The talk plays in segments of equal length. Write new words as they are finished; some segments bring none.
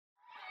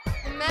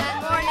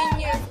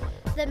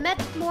The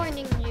Met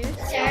Morning News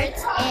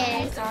starts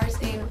in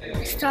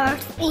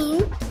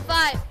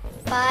 5,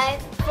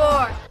 5,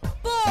 4,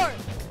 4,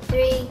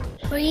 3,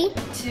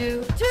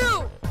 2,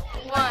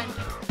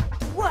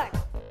 1.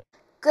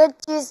 Good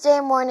Tuesday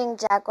morning,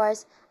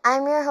 Jaguars.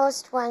 I'm your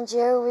host,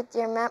 Wanjiro, with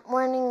your Met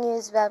Morning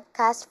News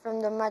webcast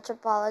from the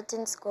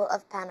Metropolitan School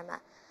of Panama.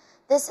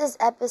 This is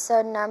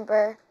episode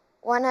number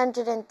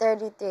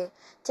 133.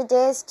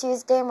 Today is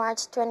Tuesday,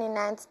 March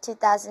 29th,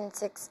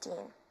 2016.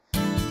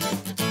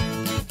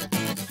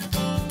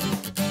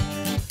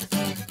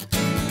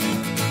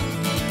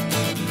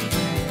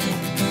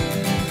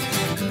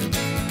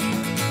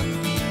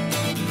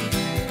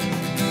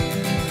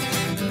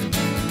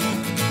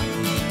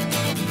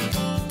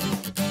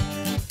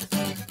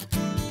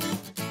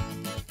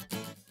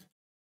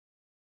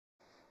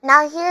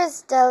 Now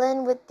here's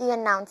Dylan with the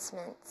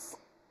announcements.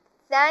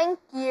 Thank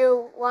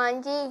you,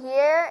 Wanji.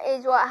 Here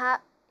is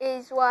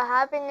what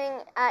happening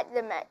at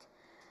the Met.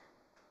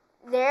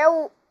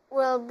 There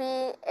will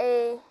be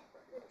a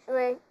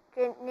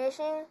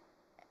recognition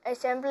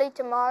assembly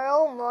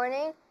tomorrow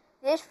morning.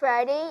 This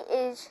Friday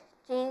is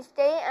Jeans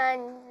Day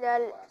and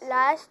the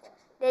last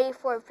day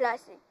for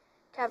plastic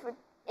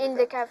in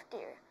the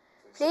cafeteria.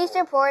 Please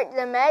support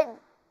the Met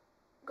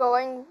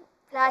going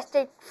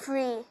plastic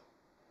free.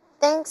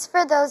 Thanks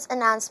for those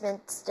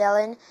announcements,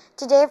 Dylan.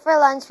 Today for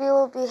lunch we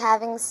will be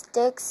having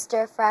steak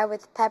stir-fry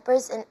with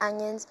peppers and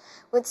onions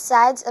with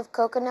sides of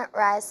coconut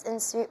rice and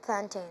sweet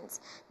plantains.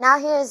 Now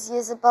here is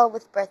Isabel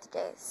with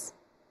birthdays.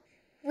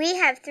 We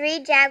have 3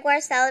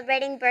 Jaguars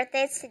celebrating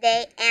birthdays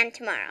today and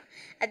tomorrow.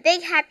 A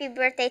big happy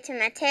birthday to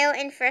Mateo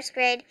in 1st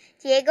grade,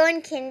 Diego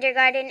in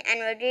kindergarten,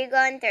 and Rodrigo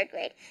in 3rd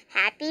grade.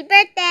 Happy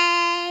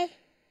birthday!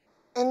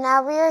 And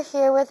now we are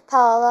here with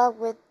Paola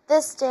with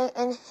This Day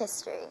in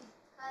History.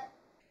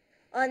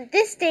 On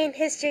this day in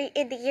history,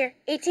 in the year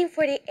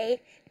 1848,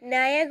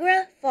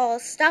 Niagara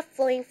Falls stopped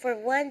flowing for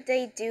one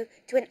day due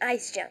to an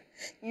ice jam.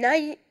 Now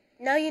you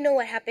know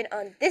what happened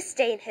on this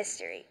day in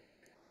history.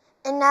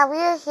 And now we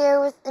are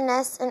here with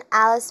Ines and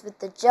Alice with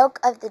the joke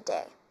of the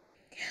day.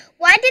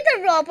 Why did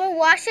the robber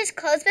wash his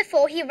clothes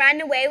before he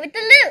ran away with the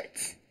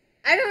loot?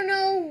 I don't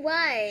know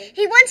why.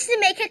 He wants to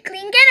make a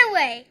clean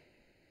getaway.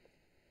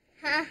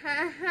 Ha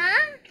ha ha.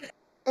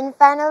 And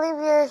finally,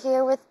 we are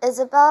here with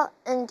Isabel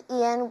and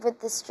Ian with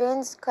the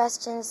strange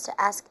questions to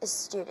ask a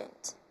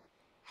student.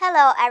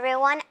 Hello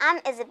everyone,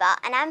 I'm Isabel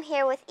and I'm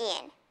here with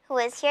Ian, who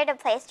is here to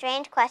play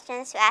strange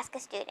questions to ask a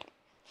student.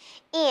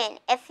 Ian,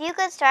 if you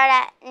could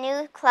start a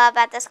new club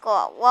at the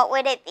school, what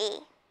would it be?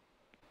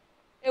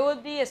 It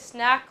would be a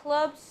snack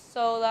club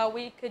so that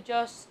we could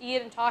just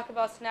eat and talk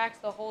about snacks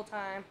the whole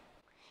time.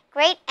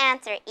 Great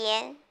answer,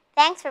 Ian.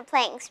 Thanks for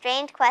playing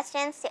strange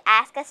questions to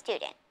ask a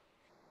student.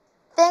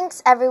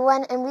 Thanks,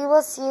 everyone, and we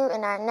will see you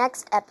in our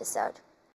next episode.